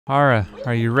Ara,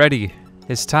 are you ready?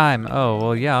 It's time. Oh,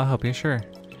 well, yeah, I'll help you, sure.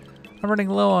 I'm running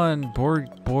low on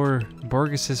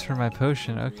Borguses for my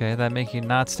potion. Okay, that make you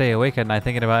not stay awake at night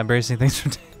thinking about embarrassing things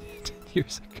from 10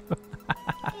 years ago.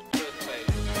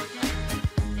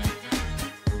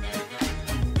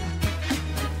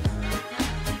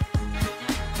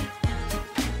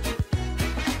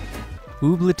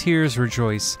 Ooblets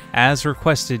rejoice. As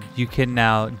requested, you can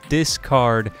now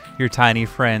discard your tiny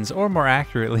friends, or more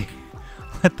accurately,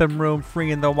 let them roam free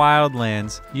in the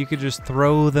wildlands. You could just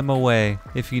throw them away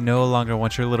if you no longer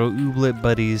want your little ooblet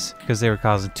buddies because they were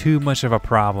causing too much of a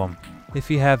problem. If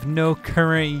you have no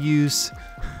current use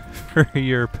for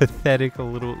your pathetic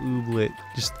little ooblet,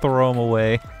 just throw them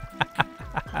away.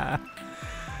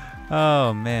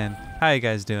 Oh man, how you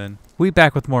guys doing? We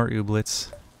back with more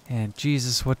ooblets. And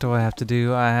Jesus, what do I have to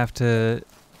do? I have to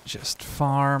just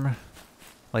farm,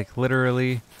 like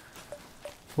literally.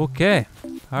 Okay,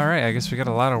 all right. I guess we got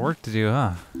a lot of work to do,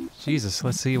 huh? Jesus,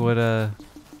 let's see what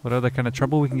other kind of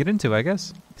trouble we can get into, I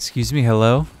guess. Excuse me,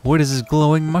 hello. What is this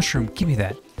glowing mushroom? Give me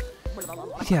that.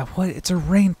 Yeah, what? It's a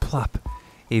rain plop,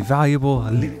 a valuable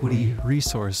liquidy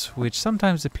resource which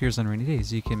sometimes appears on rainy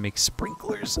days. You can make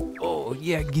sprinklers. Oh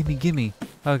yeah, gimme.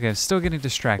 Okay, I'm still getting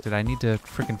distracted. I need to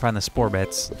freaking find the spore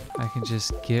bets. I can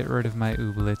just get rid of my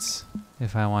ooblets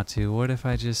if I want to. What if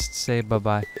I just say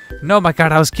bye-bye? No, my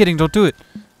God, I was kidding. Don't do it.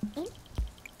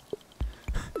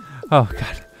 Oh,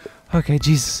 God. Okay,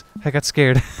 Jesus. I got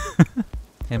scared.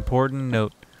 Important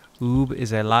note. Oob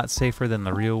is a lot safer than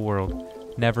the real world.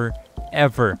 Never,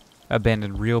 ever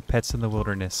abandon real pets in the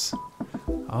wilderness.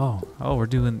 Oh, we're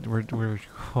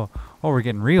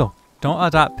getting real. Don't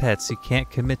adopt pets you can't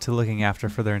commit to looking after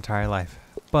for their entire life.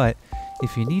 But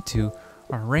if you need to,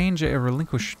 arrange a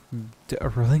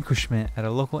relinquishment at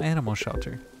a local animal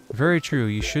shelter. Very true.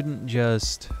 You shouldn't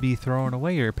just be throwing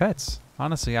away your pets.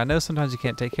 Honestly, I know sometimes you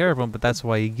can't take care of them, but that's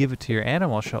why you give it to your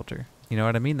animal shelter. You know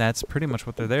what I mean? That's pretty much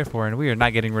what they're there for, and we are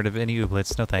not getting rid of any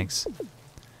ooblets. No thanks.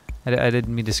 I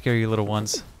didn't mean to scare you little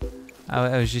ones.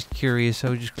 I was just curious. I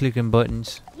was just clicking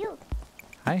buttons.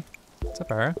 Hi. What's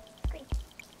up, Ara?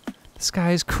 This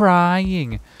guy is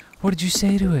crying. What did you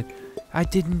say to it? I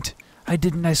didn't.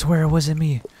 I swear it wasn't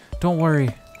me. Don't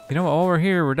worry. You know what? While we're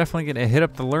here, we're definitely gonna hit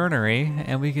up the learnery,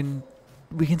 and we can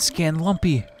scan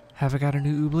Lumpy. Have I got a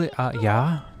new ooblet?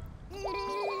 Yeah.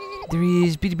 There he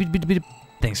is.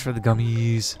 Thanks for the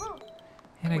gummies.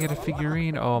 And I got a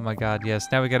figurine. Oh my God, yes.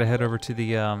 Now we gotta head over to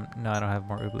the no, I don't have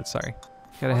more ooblets. Sorry.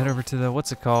 Gotta head over to the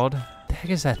what's it called? The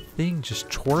heck is that thing just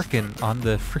twerking on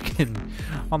the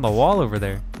on the wall over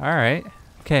there? All right.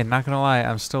 Okay, not gonna lie,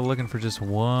 I'm still looking for just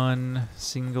one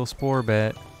single spore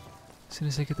bet. As soon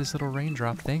as I get this little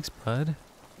raindrop, thanks, bud.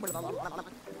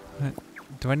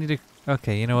 Do I need to?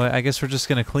 Okay, you know what? I guess we're just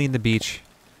gonna clean the beach.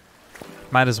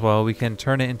 Might as well. We can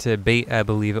turn it into bait, I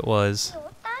believe it was.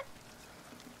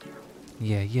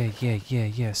 Yeah.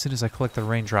 As soon as I collect the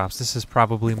raindrops, this is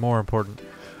probably more important.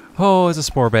 Oh, it's a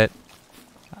spore bet.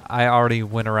 I already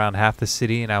went around half the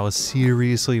city, and I was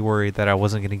seriously worried that I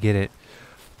wasn't gonna get it.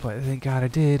 But thank God I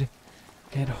did.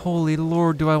 And holy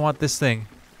Lord, do I want this thing.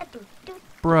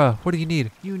 Bruh, what do you need?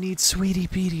 You need Sweetie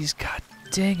Beaties. God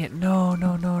dang it. No.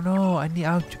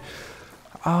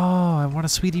 I want a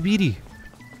Sweetie Beatie.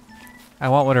 I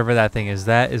want whatever that thing is.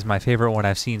 That is my favorite one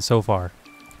I've seen so far.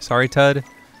 Sorry, Tud,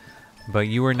 but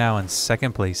you are now in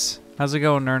second place. How's it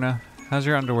going, Nurna? How's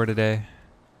your underwear today?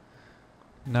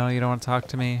 No, you don't want to talk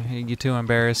to me? You too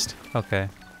embarrassed? Okay.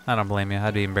 I don't blame you.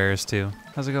 I'd be embarrassed too.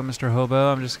 How's it going, Mr.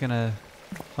 Hobo? I'm just gonna...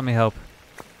 Let me help.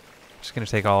 Just gonna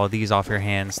take all of these off your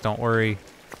hands. Don't worry.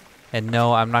 And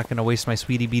no, I'm not gonna waste my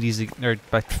Sweetie Beaties... or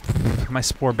my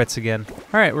spore bets again.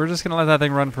 Alright, we're just gonna let that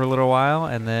thing run for a little while,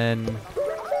 and then...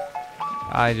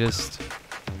 I just...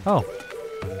 Oh.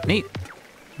 Neat.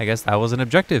 I guess that was an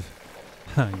objective.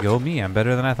 Go me, I'm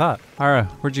better than I thought. Ara,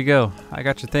 where'd you go? I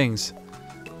got your things.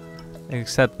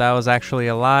 Except that was actually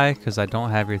a lie, because I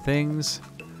don't have your things.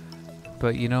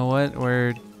 But you know what?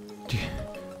 We're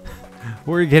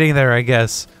getting there, I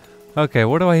guess. Okay,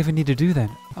 what do I even need to do then?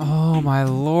 Oh my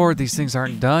Lord, these things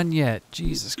aren't done yet.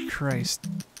 Jesus Christ.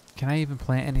 Can I even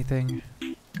plant anything?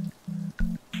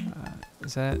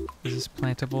 Is this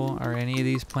plantable? Are any of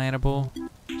these plantable?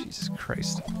 Jesus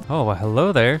Christ. Oh, well,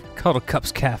 hello there. Cuddle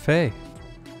Cups Cafe.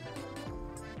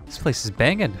 This place is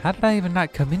banging. How did I even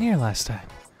not come in here last time?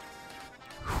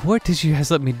 What did you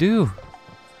guys let me do?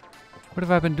 What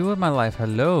have I been doing with my life?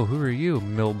 Hello, who are you,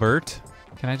 Milbert?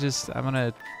 Can I just, I'm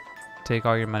gonna take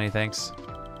all your money, thanks.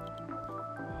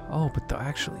 Oh, but they'll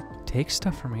actually take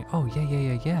stuff from me. Oh,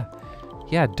 yeah.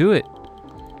 Yeah, do it.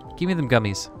 Give me them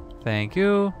gummies. Thank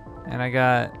you. And I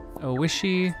got a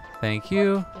wishy. Thank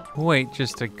you. Wait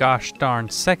just a gosh darn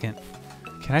second.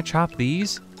 Can I chop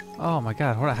these? Oh my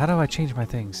god, hold on. How do I change my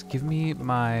things? Give me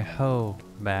my hoe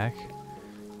back.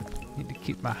 Need to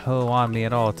keep my hoe on me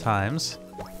at all times.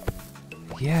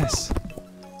 Yes.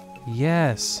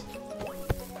 Yes.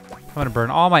 I'm gonna burn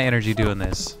all my energy doing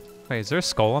this. Wait, is there a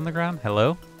skull on the ground?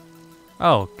 Hello?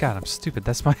 Oh god, I'm stupid.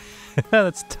 That's my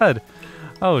that's Tud.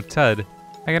 Oh, Tud.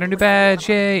 I got a new badge,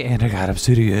 yay! And I got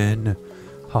obsidian.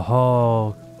 Ho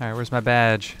ho. Alright, where's my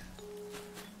badge?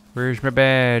 Where's my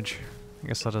badge? I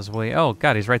guess I'll just wait. Oh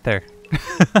god, he's right there.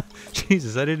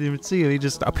 Jesus, I didn't even see him. He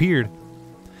just appeared.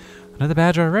 Another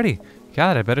badge already.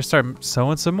 God, I better start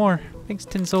sewing some more. Thanks,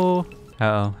 Tinsel.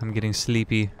 Uh-oh, I'm getting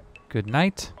sleepy. Good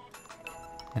night,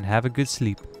 and have a good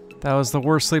sleep. That was the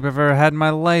worst sleep I've ever had in my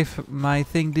life. My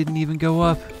thing didn't even go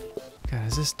up. God,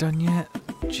 is this done yet?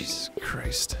 Jesus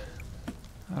Christ.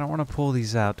 I don't want to pull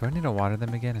these out. Do I need to water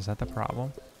them again? Is that the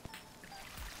problem?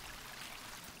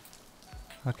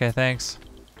 Okay, thanks.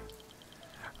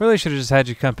 Really should have just had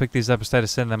you come pick these up instead of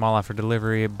sending them all out for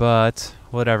delivery, but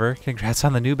whatever. Congrats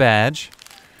on the new badge.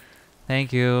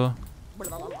 Thank you.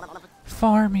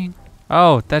 Farming.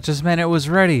 Oh, that just meant it was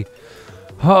ready.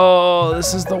 Oh,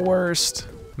 this is the worst.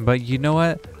 But you know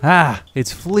what? Ah,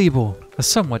 it's Fleeble, a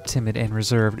somewhat timid and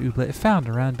reserved ooblet found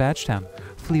around Badgetown.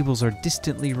 Fleebles are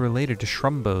distantly related to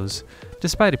Shrumbos,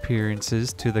 despite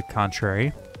appearances to the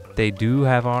contrary. They do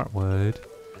have what?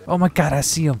 Oh my god, I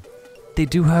see them. They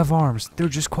do have arms. They're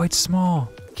just quite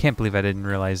small. Can't believe I didn't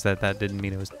realize that that didn't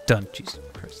mean it was done. Jesus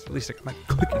Christ. At least I got my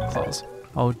clicking claws.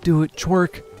 Oh, do it,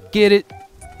 twerk. Get it.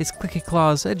 It's Clicky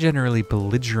Claws, a generally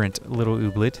belligerent little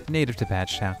ooblet native to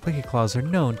Badgetown. Clicky Claws are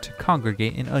known to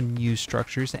congregate in unused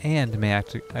structures and may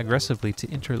act aggressively to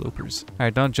interlopers.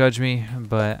 Alright, don't judge me,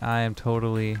 but I am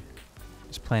totally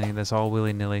just planning this all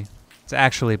willy-nilly. It's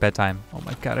actually bedtime. Oh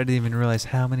my god, I didn't even realize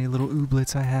how many little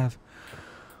ooblets I have.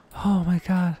 Oh my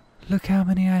god, look how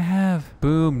many I have.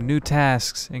 Boom, new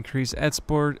tasks. Increase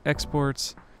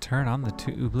exports. Turn on the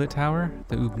ooblet tower.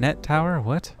 The oobnet tower,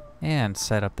 what? And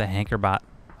set up the hankerbot.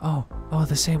 Oh,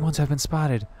 the same ones have been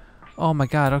spotted. Oh my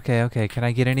god, okay. Can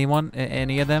I get any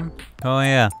of them? Oh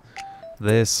yeah,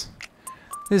 this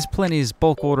is Plenty's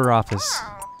bulk order office.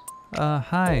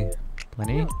 Hi,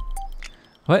 Plenty.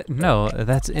 What? No,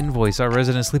 that's Invoice, our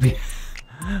resident sleepy.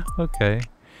 Okay.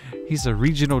 He's a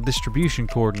regional distribution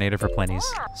coordinator for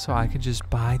Plenty's. So I can just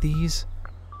buy these?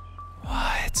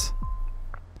 What?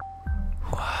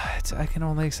 I can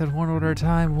only accept one order at a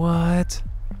time, what?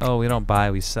 Oh, we don't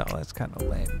buy, we sell. That's kind of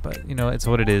lame, but you know, it's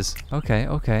what it is. Okay.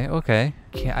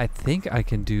 I think I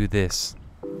can do this.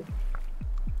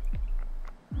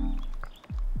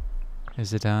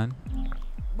 Is it done?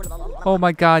 Oh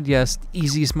my god, yes.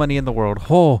 Easiest money in the world.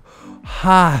 Oh,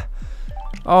 ha.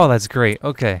 Oh, that's great.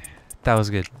 Okay, that was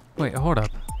good. Wait, hold up.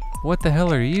 What the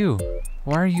hell are you?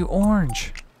 Why are you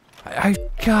orange?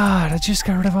 God, I just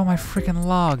got rid of all my freaking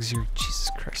logs.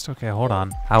 Jesus Christ. Okay, hold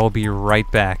on. I will be right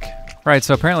back. Right,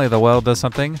 so apparently the well does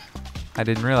something. I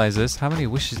didn't realize this. How many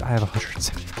wishes? I have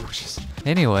 175 wishes.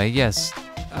 Anyway, yes.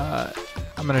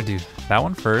 I'm gonna do that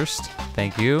one first.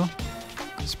 Thank you.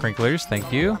 Sprinklers,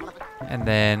 thank you. And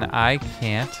then I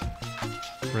can't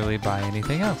really buy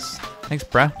anything else. Thanks,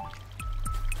 bruh.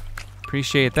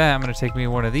 Appreciate that. I'm gonna take me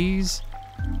one of these.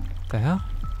 The hell?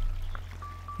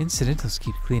 Incidentals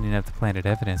keep cleaning up the planted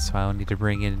evidence, so I'll need to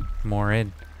bring in more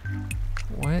in.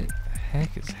 What the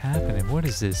heck is happening? What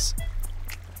is this?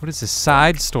 What is this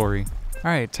side story?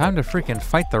 Alright, time to freaking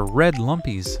fight the red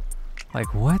lumpies.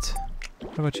 Like, what?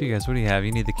 What about you guys? What do you have?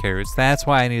 You need the carrots. That's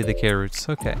why I needed the carrots.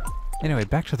 Okay. Anyway,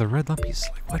 back to the red lumpies.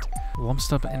 Like, what?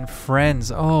 Lumpstump and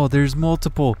friends. Oh, there's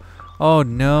multiple. Oh,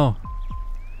 no.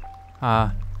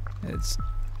 It's...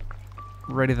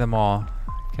 Ready them all.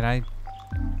 Can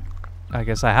I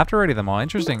guess I have to ready them all.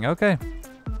 Interesting. Okay.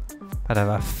 I'd have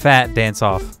a fat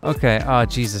dance-off. Okay. Oh,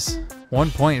 Jesus.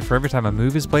 1 point for every time a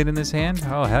move is played in this hand?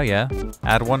 Oh, hell yeah.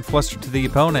 Add 1 fluster to the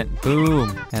opponent. Boom.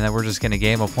 And then we're just gonna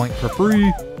game a point for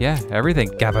free. Yeah, everything.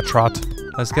 Gavatrot.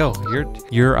 Let's go.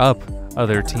 You're up,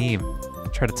 other team.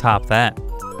 Try to top that.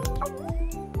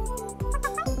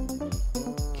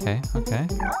 Okay.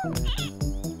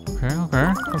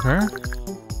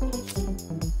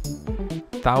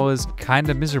 That was kind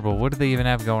of miserable. What do they even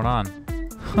have going on?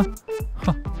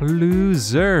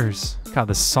 Losers. God,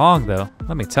 the song though,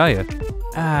 let me tell you.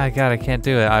 God, I can't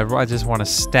do it. I just want to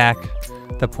stack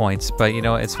the points, but you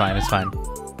know what? It's fine.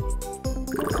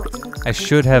 I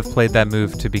should have played that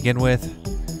move to begin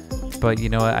with, but you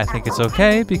know what? I think it's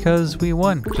okay because we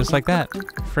won just like that.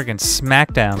 Friggin'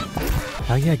 smackdown.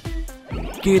 Oh yeah,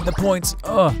 get the points.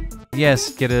 Oh yes,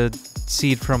 get a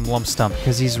seed from Lumpstump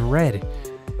because he's red.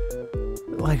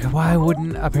 like, why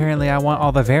wouldn't, apparently I want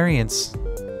all the variants.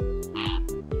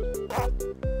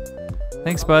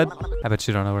 Thanks, bud. I bet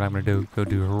you don't know what I'm gonna go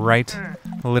do right,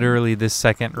 literally this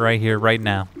second, right here, right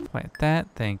now. Plant that,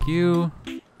 thank you.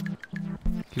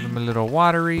 Give him a little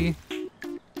watery.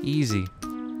 Easy.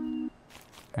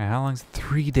 Alright, how long's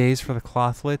 3 days for the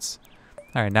clothlets?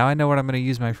 Alright, now I know what I'm gonna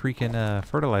use my freaking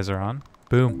fertilizer on.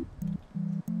 Boom.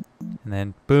 And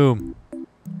then boom.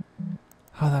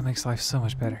 Oh, that makes life so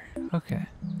much better. Okay.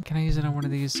 Can I use it on one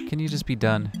of these? Can you just be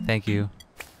done? Thank you.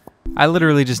 I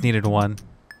literally just needed one.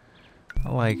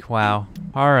 Like, wow.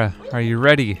 Ara, are you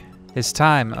ready? It's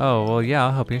time. Oh, well, yeah,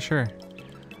 I'll help you, sure.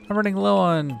 I'm running low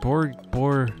on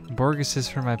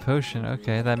Borgeses for my potion.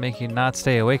 Okay, that make you not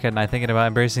stay awake at night thinking about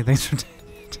embracing things from 10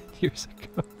 years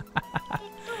ago.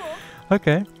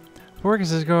 Okay.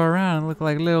 Borgeses go around and look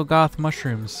like little goth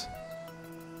mushrooms.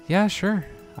 Yeah, sure.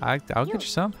 I'll get you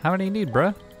some. How many you need,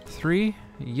 bruh? 3?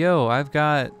 Yo, I've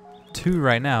got 2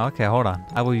 right now. Okay, hold on.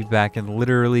 I will be back in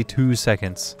literally 2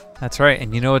 seconds. That's right,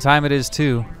 and you know what time it is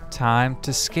too. Time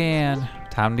to scan.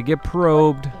 Time to get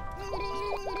probed.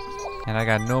 And I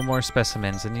got no more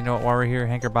specimens. And you know what, while we're here,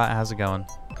 Hankerbot, how's it going?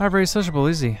 Not very sociable,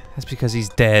 is he? That's because he's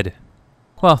dead.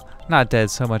 Well, not dead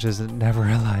so much as never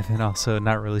alive, and also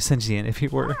not really sentient if he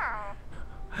were.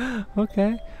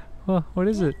 Okay, well, what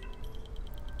is it?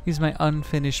 He's my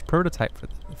unfinished prototype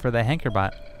for the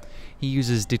Hankerbot. He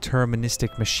uses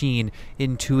deterministic machine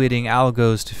intuiting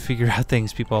algos to figure out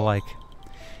things people like.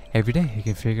 Every day you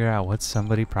can figure out what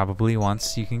somebody probably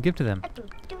wants you can give to them.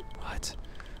 What?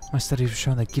 My studies have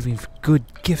shown that giving good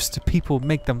gifts to people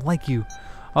make them like you.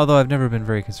 Although I've never been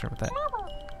very concerned with that.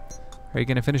 Are you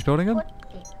gonna finish building them?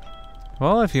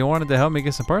 Well, if you wanted to help me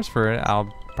get some parts for it,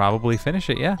 I'll probably finish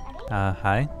it, yeah.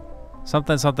 Hi.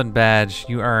 Something badge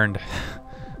you earned.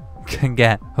 Can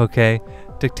get, okay?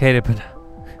 Dictated, but...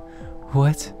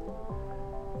 What?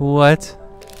 What?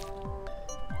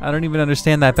 I don't even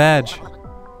understand that badge.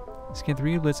 Scan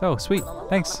 3 Ooblets. Oh, sweet.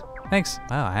 Thanks. Thanks.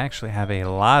 Wow, I actually have a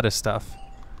lot of stuff.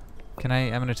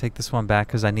 I'm gonna take this one back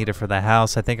because I need it for the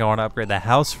house. I think I want to upgrade the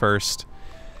house first.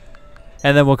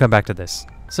 And then we'll come back to this.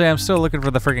 So yeah, I'm still looking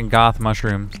for the freaking goth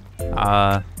mushroom.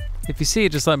 If you see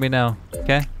it, just let me know,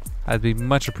 okay? I'd be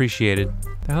much appreciated.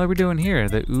 The hell are we doing here?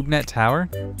 The Oobnet Tower?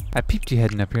 I peeped you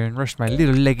heading up here and rushed my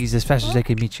little leggies as fast as I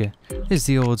could meet you. This is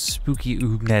the old spooky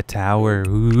Oobnet Tower.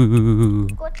 Ooh.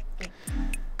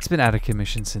 It's been out of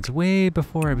commission since way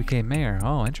before I became mayor.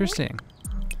 Oh, interesting.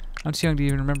 I'm too young to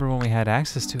even remember when we had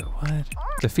access to it. What?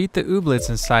 Defeat the Ooblets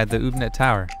inside the Oobnet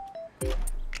Tower.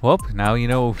 Well, now you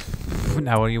know.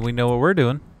 Now we know what we're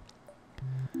doing.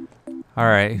 All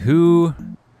right, who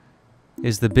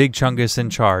is the big chungus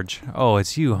in charge? Oh,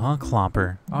 it's you, huh,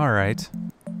 Clomper? All right.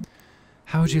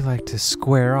 How would you like to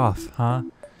square off, huh?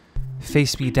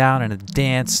 Face me down and a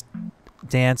dance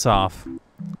off.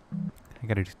 I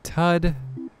gotta do Tud,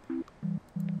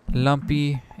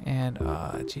 Lumpy, and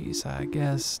geez, I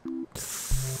guess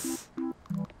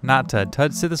not Tud.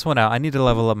 Tud, sit this one out. I need to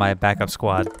level up my backup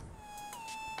squad.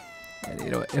 And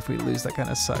you know what? If we lose, that kind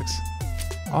of sucks.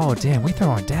 Oh, damn, we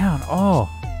throwing down. Oh,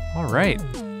 all right.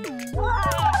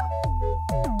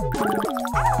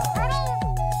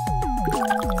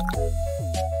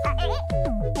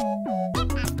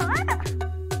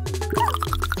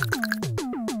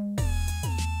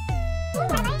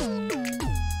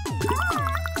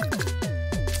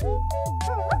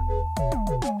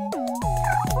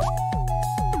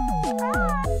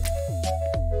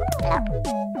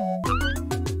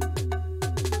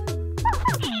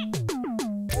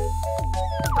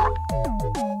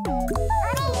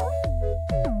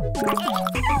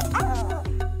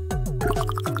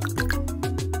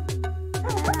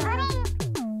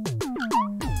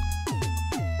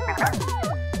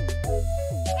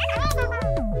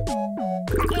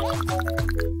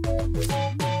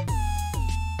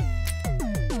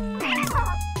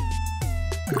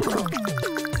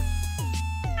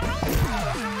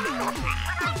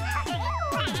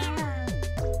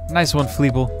 Nice one,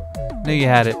 Fleeble. Knew you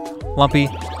had it. Lumpy,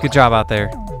 good job out there.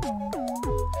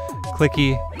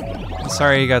 Clicky,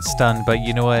 sorry you got stunned, but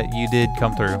you know what? You did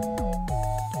come through.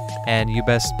 And you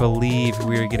best believe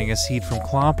we were getting a seed from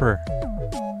Clomper.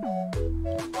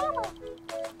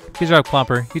 Good job,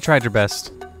 Clomper. You tried your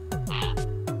best.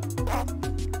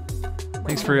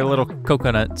 Thanks for your little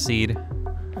coconut seed.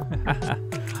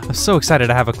 I'm so excited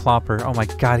to have a Clomper. Oh my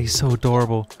god, he's so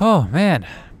adorable. Oh man,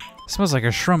 smells like a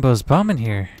Shrumbo's bum in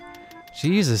here.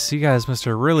 Jesus, you guys must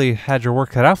have really had your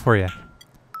work cut out for you.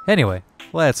 Anyway,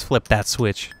 let's flip that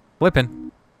switch.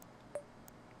 Flipping.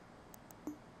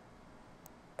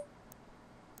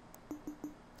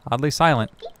 Oddly silent.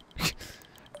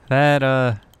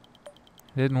 That,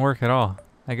 It didn't work at all.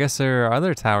 I guess there are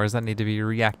other towers that need to be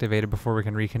reactivated before we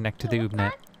can reconnect to the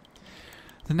Oobnet.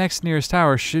 The next nearest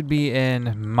tower should be in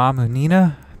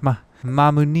Mamunia.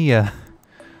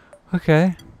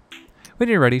 Okay. When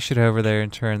you're ready, you should head over there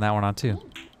and turn that one on too.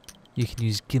 You can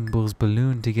use Gimbal's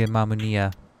balloon to get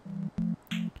Mamunia.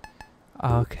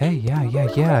 Okay, yeah.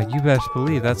 You best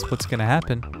believe that's what's gonna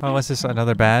happen. Oh, what's this?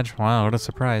 Another badge? Wow, what a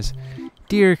surprise.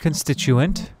 Dear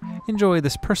constituent, enjoy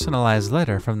this personalized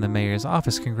letter from the mayor's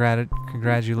office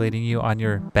congratulating you on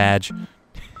your badge.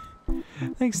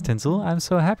 Thanks, Tinsel. I'm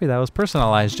so happy that was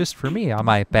personalized just for me on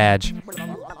my badge.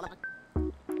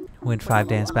 Win 5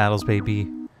 dance battles, baby.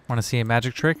 Want to see a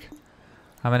magic trick?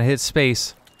 I'm going to hit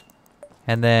space.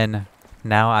 And then,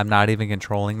 now I'm not even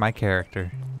controlling my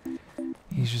character.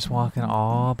 He's just walking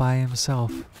all by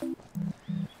himself.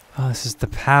 Oh, this is the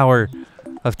power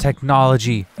of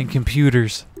technology and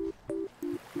computers.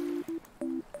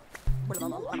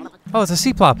 Oh, it's a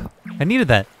C-plop. I needed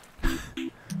that.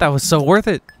 That was so worth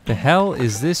it. The hell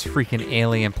is this freaking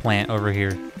alien plant over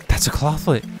here? That's a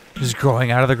clawfoot. Just growing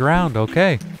out of the ground.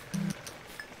 Okay.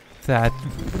 That...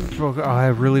 Oh, I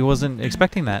really wasn't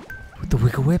expecting that. With the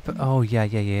wiggle whip? Oh,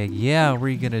 yeah.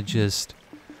 We're gonna just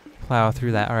plow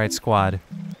through that. Alright, squad.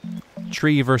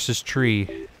 Tree versus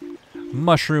tree.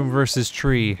 Mushroom versus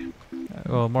tree.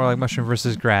 Well, more like mushroom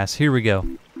versus grass. Here we go.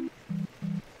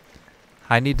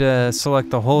 I need to select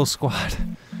the whole squad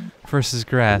versus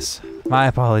grass. My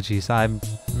apologies. I'm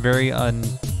very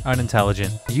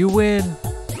unintelligent. You win.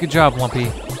 Good job,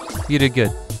 Lumpy. You did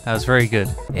good. That was very good.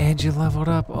 And you leveled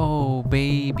up. Oh,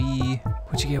 baby.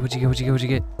 What'd you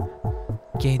get?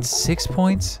 Gained 6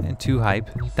 points and 2 hype.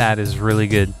 That is really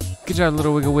good. Good job,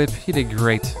 little wiggle whip. You did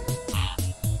great.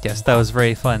 Yes, that was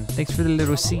very fun. Thanks for the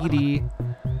little CD.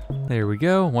 There we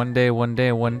go. One day.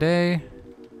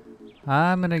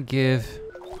 I'm gonna give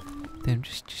them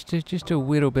just a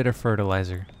little bit of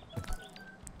fertilizer.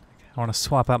 I want to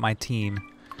swap out my team,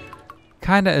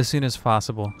 kinda as soon as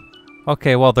possible.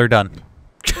 Okay, well they're done.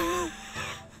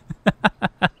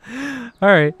 All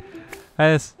right,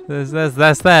 that's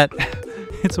that.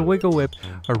 It's a wiggle whip,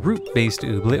 a root-based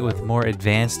ooblet with more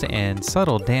advanced and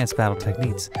subtle dance battle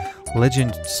techniques.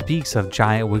 Legend speaks of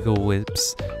giant wiggle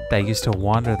whips that used to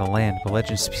wander the land, but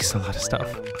legend speaks a lot of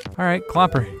stuff. All right,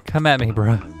 Clomper, come at me,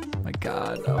 bruh. Oh my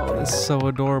God, oh, this is so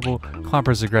adorable.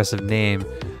 Clomper's aggressive name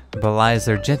belies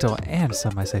their gentle and,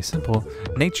 some might say, simple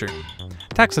nature.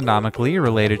 Taxonomically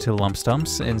related to lump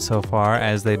stumps insofar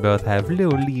as they both have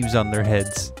little leaves on their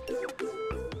heads.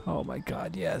 Oh my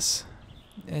God, yes.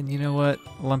 And you know what,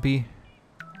 Lumpy?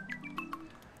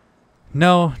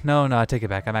 No, I take it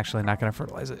back. I'm actually not going to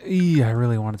fertilize it. I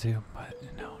really wanted to, but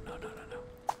no.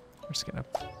 We're just going to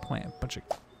plant a bunch of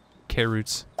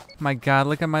carrots. My God,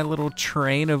 look at my little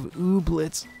train of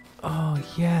ooblets. Oh,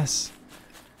 yes.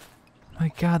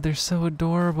 My God, they're so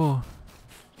adorable.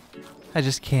 I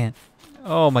just can't.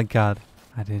 Oh my God.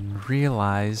 I didn't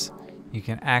realize you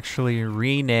can actually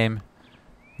rename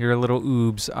your little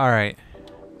oobs. Alright.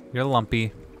 You're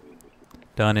Lumpy.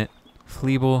 Done it.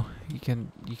 Fleeble. You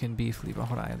can be Fleeble.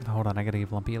 Hold on. I gotta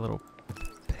give Lumpy a little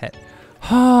pet.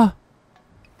 Ha!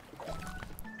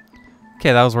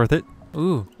 Okay, that was worth it.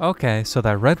 Ooh, okay. So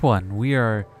that red one,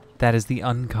 that is the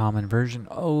uncommon version.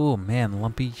 Oh man,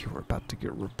 Lumpy, you were about to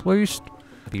get replaced.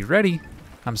 Be ready.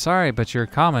 I'm sorry, but you're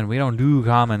common. We don't do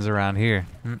commons around here.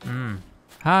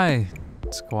 Hi,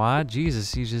 squad.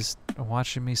 Jesus, you just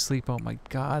watching me sleep. Oh my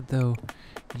God, though.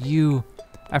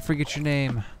 I forget your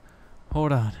name.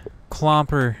 Hold on.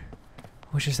 Clomper.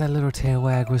 Wishes that little tail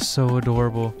wag was so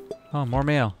adorable. Oh, more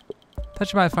mail.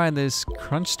 Thought you might find this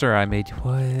crunchster I made.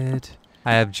 What?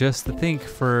 I have just the thing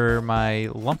for my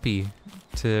Lumpy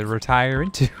to retire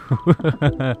into.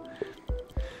 I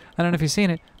don't know if you've seen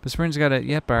it, but Spring's got it.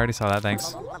 Yep, I already saw that,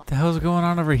 thanks. What the hell's going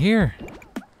on over here?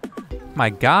 My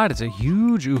God, it's a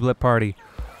huge ooblet party.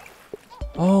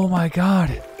 Oh my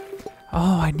God.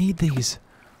 Oh, I need these.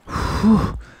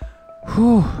 Whew.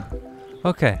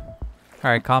 Okay.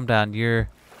 Alright, calm down. You're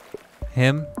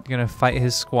him. You're gonna fight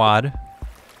his squad.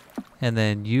 And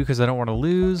then you, because I don't want to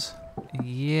lose.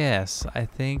 Yes, I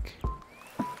think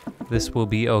this will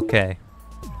be okay.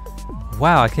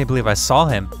 Wow, I can't believe I saw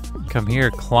him. Come here,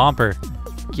 Clomper.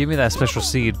 Give me that special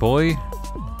seed, boy.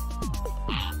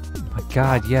 My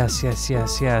God, yes.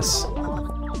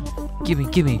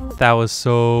 Gimme. That was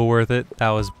so worth it. That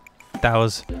was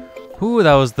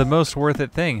the most worth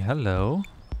it thing. Hello.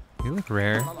 You look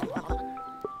rare.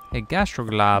 A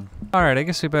gastroglob. Alright, I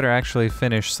guess we better actually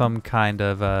finish some kind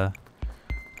of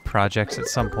projects at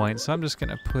some point. So I'm just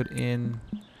gonna put in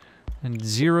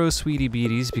 0 sweetie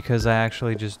beaties because I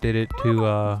actually just did it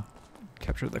to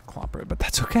capture the Clomper, but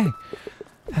that's okay.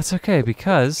 That's okay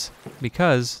because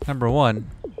number one,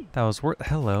 that was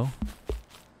hello.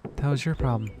 That was your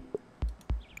problem.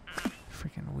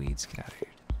 Freaking weeds, get out of here.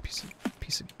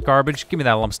 Piece of garbage. Give me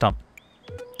that lump stump.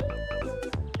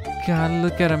 God,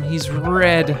 look at him. He's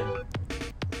red.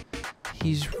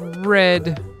 He's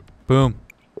red. Boom.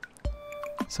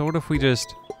 So what if we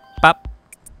just pop?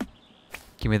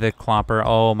 Give me the clomper.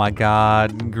 Oh my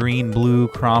god. Green, blue,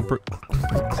 clomper.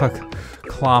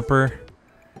 Clomper.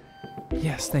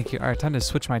 Yes, thank you. Alright, time to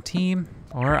switch my team.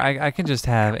 Or I can just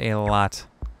have a lot,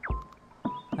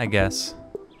 I guess.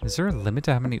 Is there a limit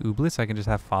to how many ooblets I can just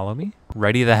have follow me?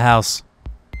 Ready the house.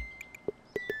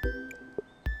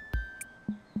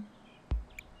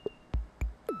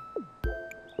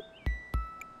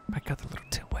 I got the little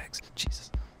tail wags.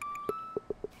 Jesus.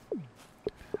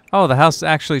 Oh, the house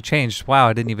actually changed. Wow,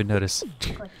 I didn't even notice.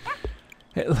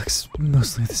 It looks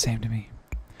mostly the same to me.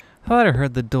 I thought I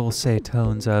heard the dulcet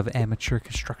tones of amateur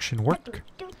construction work.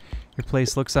 Your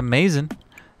place looks amazing,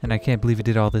 and I can't believe you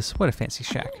did all this. What a fancy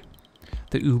shack.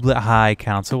 The Ooblet High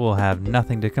Council will have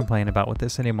nothing to complain about with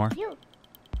this anymore.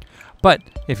 But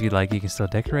if you'd like, you can still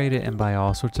decorate it and buy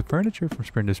all sorts of furniture from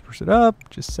Spring to spruce it up.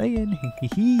 Just saying.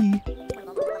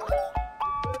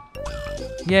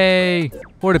 Yay!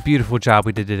 What a beautiful job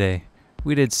we did today.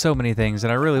 We did so many things,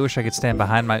 and I really wish I could stand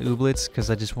behind my ooblets because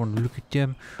I just want to look at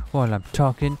them while I'm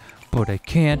talking, but I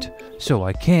can't, so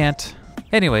I can't.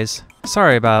 Anyways,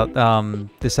 sorry about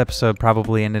this episode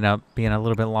probably ended up being a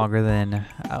little bit longer than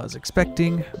I was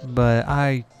expecting, but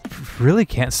I really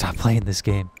can't stop playing this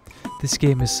game. This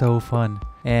game is so fun,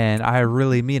 and I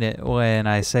really mean it when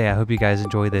I say I hope you guys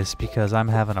enjoy this because I'm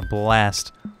having a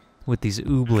blast with these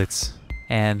ooblets.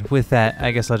 And with that,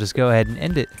 I guess I'll just go ahead and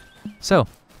end it. So,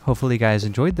 hopefully you guys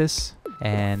enjoyed this,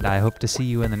 and I hope to see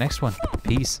you in the next one.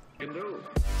 Peace.